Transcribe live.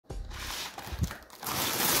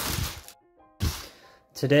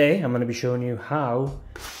Today I'm going to be showing you how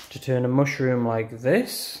to turn a mushroom like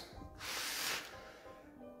this,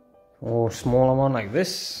 or a smaller one like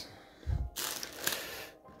this,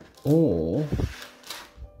 or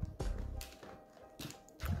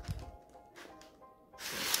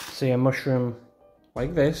see a mushroom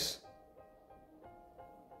like this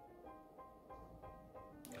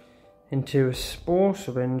into a spore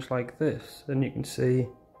syringe like this. Then you can see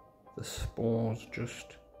the spores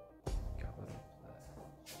just covered up there.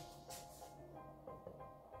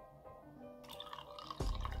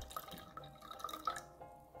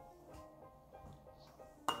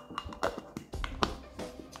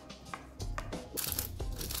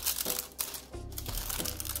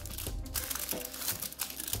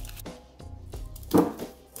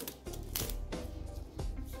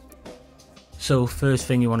 So first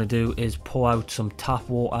thing you want to do is pour out some tap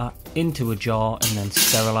water into a jar and then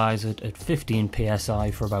sterilize it at 15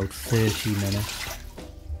 psi for about 30 minutes.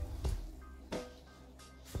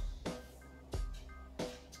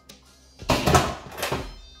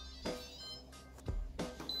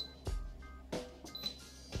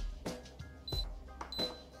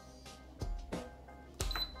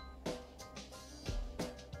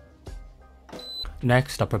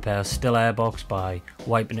 Next I prepare a still air box by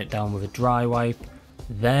wiping it down with a dry wipe,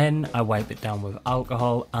 then I wipe it down with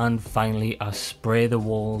alcohol, and finally I spray the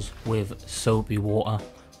walls with soapy water.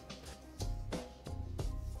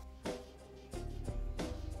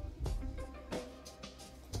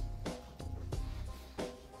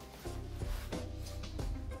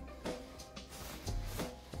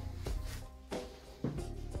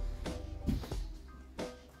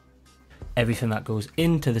 Everything that goes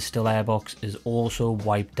into the still air box is also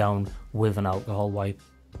wiped down with an alcohol wipe.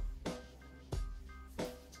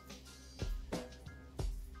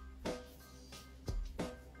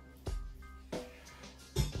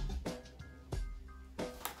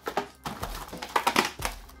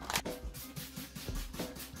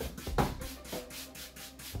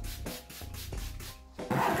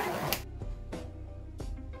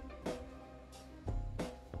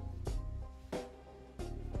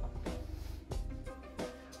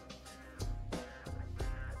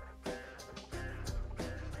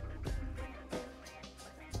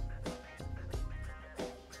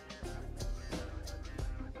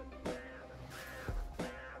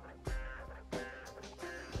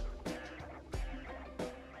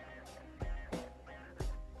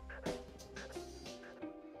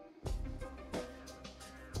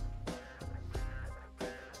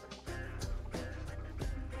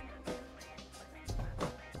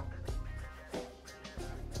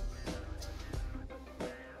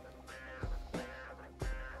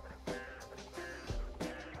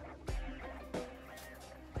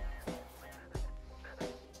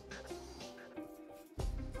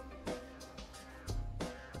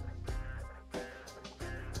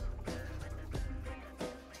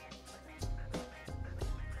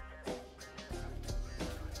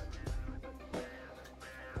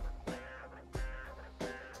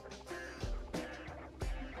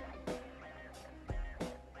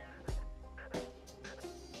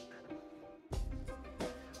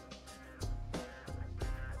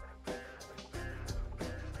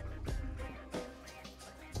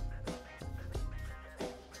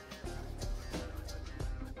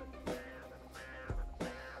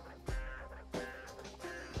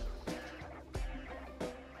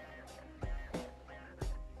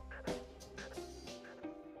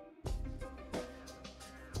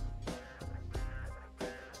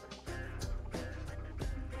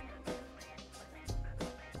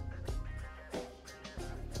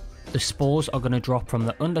 The spores are going to drop from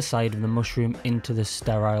the underside of the mushroom into the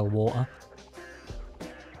sterile water.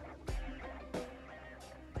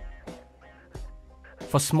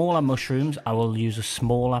 For smaller mushrooms, I will use a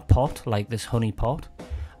smaller pot like this honey pot,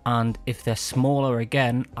 and if they're smaller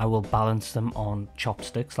again, I will balance them on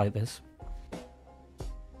chopsticks like this.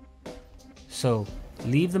 So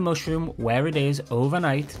leave the mushroom where it is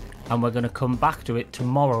overnight, and we're going to come back to it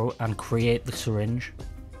tomorrow and create the syringe.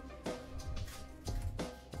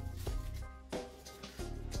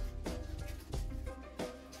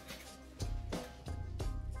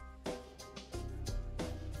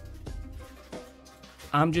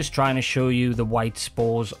 I'm just trying to show you the white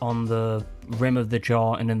spores on the rim of the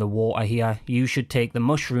jar and in the water here. You should take the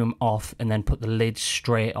mushroom off and then put the lid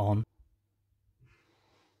straight on.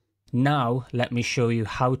 Now let me show you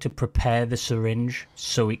how to prepare the syringe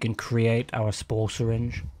so we can create our spore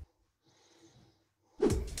syringe.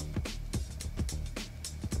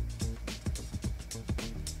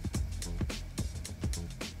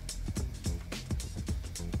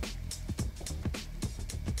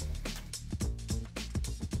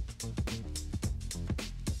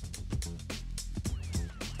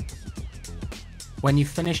 When you've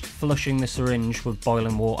finished flushing the syringe with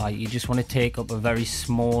boiling water, you just want to take up a very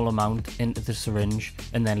small amount into the syringe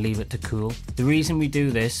and then leave it to cool. The reason we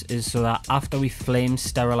do this is so that after we flame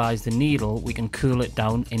sterilize the needle, we can cool it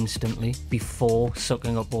down instantly before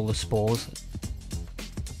sucking up all the spores.